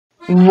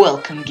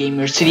Welcome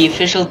gamers to the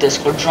official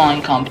Discord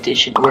drawing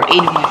competition, where 8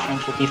 of my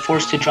friends will be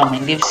forced to draw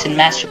magnificent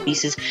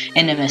masterpieces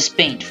in MS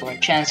Paint for a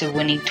chance of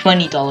winning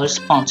 $20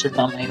 sponsored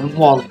by my own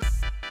wallet.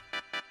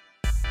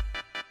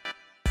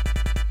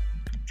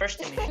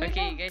 First image.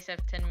 Okay, you guys have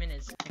 10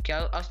 minutes. Okay,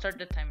 I'll start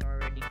the timer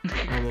already.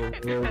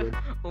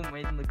 Oh,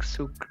 mine looks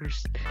so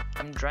cursed.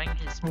 I'm drawing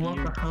his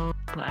beard.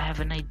 But I have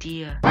an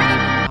idea.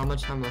 How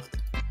much time left?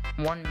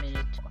 1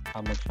 minute.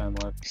 How much time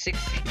left? 6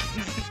 seconds.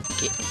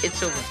 Okay,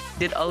 it's over.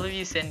 Did all of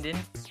you send in?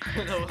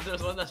 No,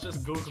 there's one that's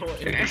just Google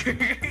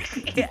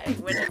Yeah, I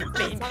went to the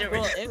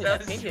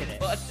painter.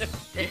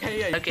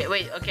 Yeah. Okay,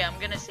 wait. Okay, I'm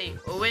gonna say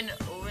Owen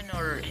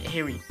or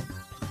Harry.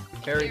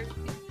 Harry.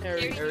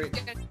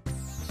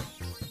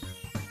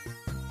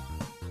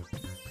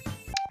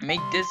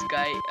 Make this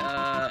guy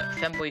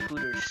Femboy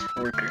Hooters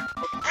worker.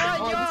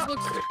 Oh, this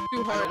looks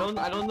too hard.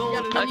 I don't know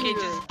what it is. Okay,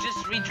 just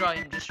redraw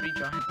him. Just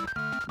redraw him.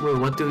 Wait,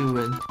 what do we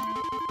win?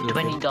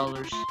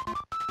 $20.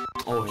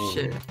 Oh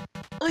shit.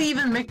 I don't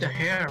even make the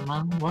hair,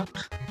 man. What?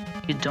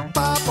 You don't.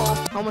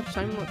 How much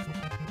time left?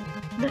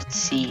 Let's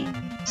see.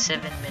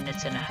 7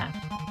 minutes and a half.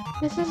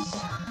 This is...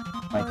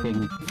 I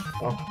think.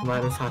 Oh,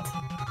 mine is hot.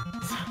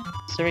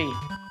 3,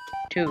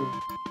 2,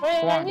 Wait,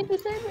 I One. need to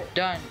save it.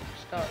 done.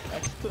 Stop.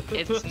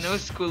 It's no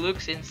school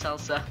looks in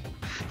salsa.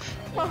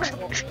 I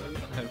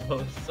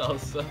love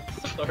salsa.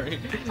 Sorry.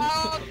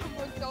 Oh, come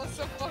on,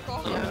 salsa, fuck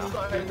off. I'm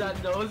sorry.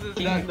 That nose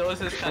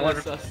is kind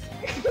of sus.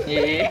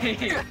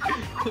 Yeah.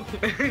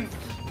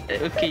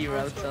 Okay, you're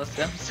out,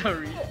 salsa. I'm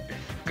sorry.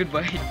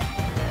 Goodbye.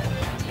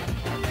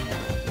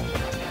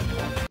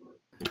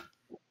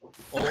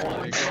 Oh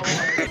my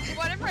god.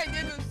 Whatever I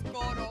did was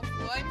god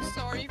awful. I'm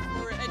sorry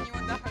for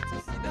anyone that had to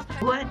see that.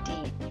 What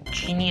the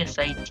genius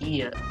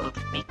idea of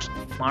making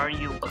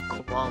Mario a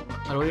koala?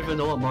 I don't even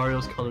know what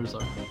Mario's colors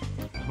are.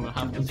 I'm gonna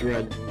have to It's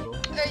red. Google.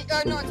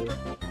 No, it's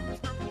purple.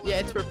 Yeah,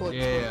 it's purple.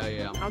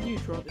 Yeah. How do you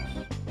draw this?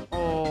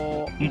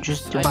 Oh, You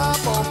just dude,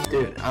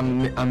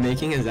 I'm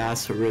making his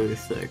ass really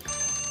thick.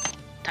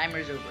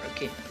 Timer's over.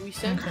 Okay. we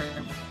sent.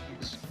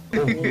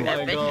 Oh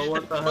my god,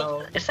 what the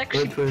hell? It's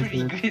actually Wait,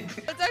 pretty wait. good.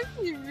 That's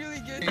actually really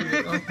good.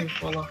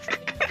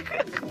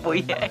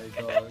 Boy, Oh my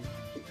god.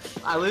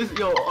 At least,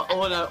 yo,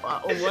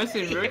 what's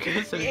in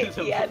Rick's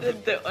he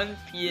added the on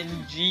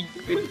PNG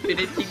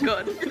Infinity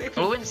God.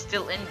 Owen's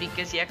still in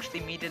because he actually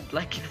made it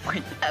black and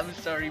white. I'm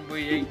sorry,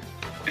 boy.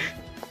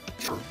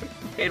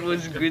 It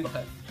was good.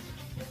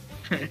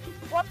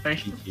 What?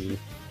 GG.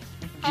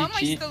 How am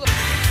I GG. still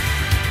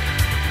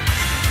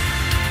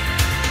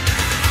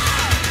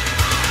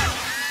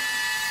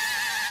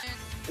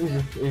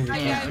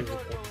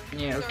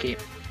Yeah, okay.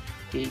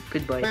 Okay,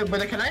 goodbye. Wait,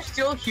 but can I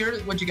still hear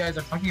what you guys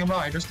are talking about?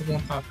 I just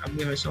won't talk. I'm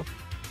by myself.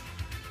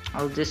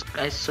 I'll just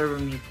server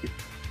mute you.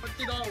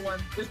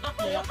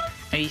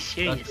 Are you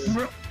serious?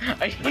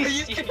 Are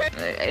you serious?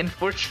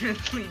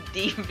 Unfortunately,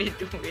 David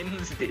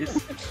wins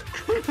this.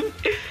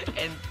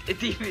 And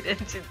David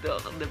ends it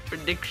on the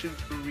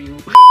predictions for real.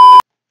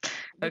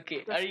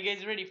 Okay, are you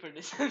guys ready for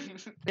this?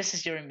 This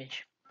is your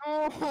image.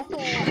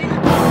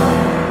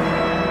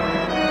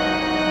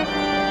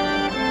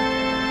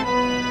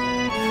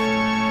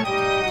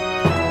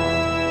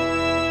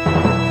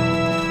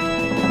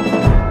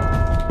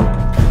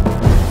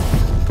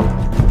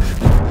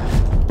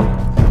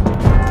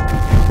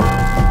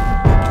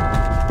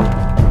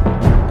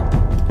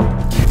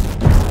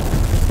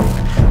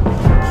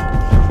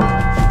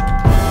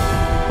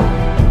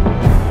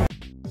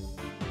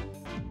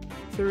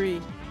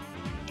 Three,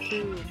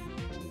 two,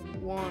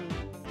 one,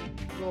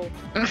 go.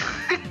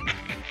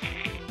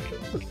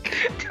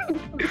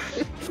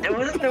 There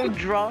was no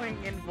drawing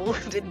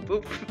involved in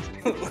both.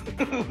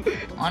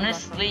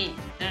 Honestly,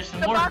 there's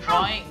more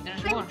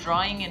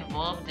drawing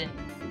involved in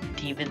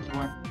David's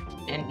one,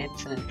 and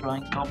it's a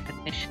drawing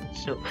competition.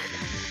 So,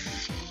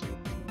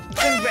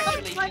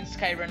 congratulations,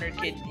 Skyrunner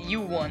Kid,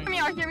 you won.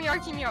 Hear me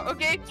out,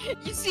 okay?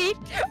 You see,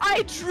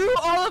 I drew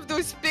all of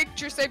those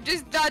pictures. I'm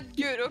just that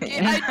good, okay?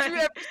 I drew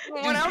every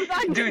single one. I'm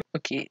that good.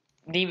 Okay,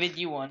 David,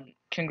 you won.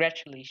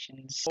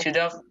 Congratulations.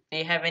 Tudor, do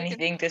you have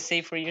anything to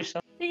say for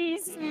yourself?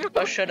 Please, no.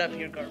 Oh, shut up,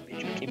 you're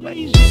garbage. Okay, bye.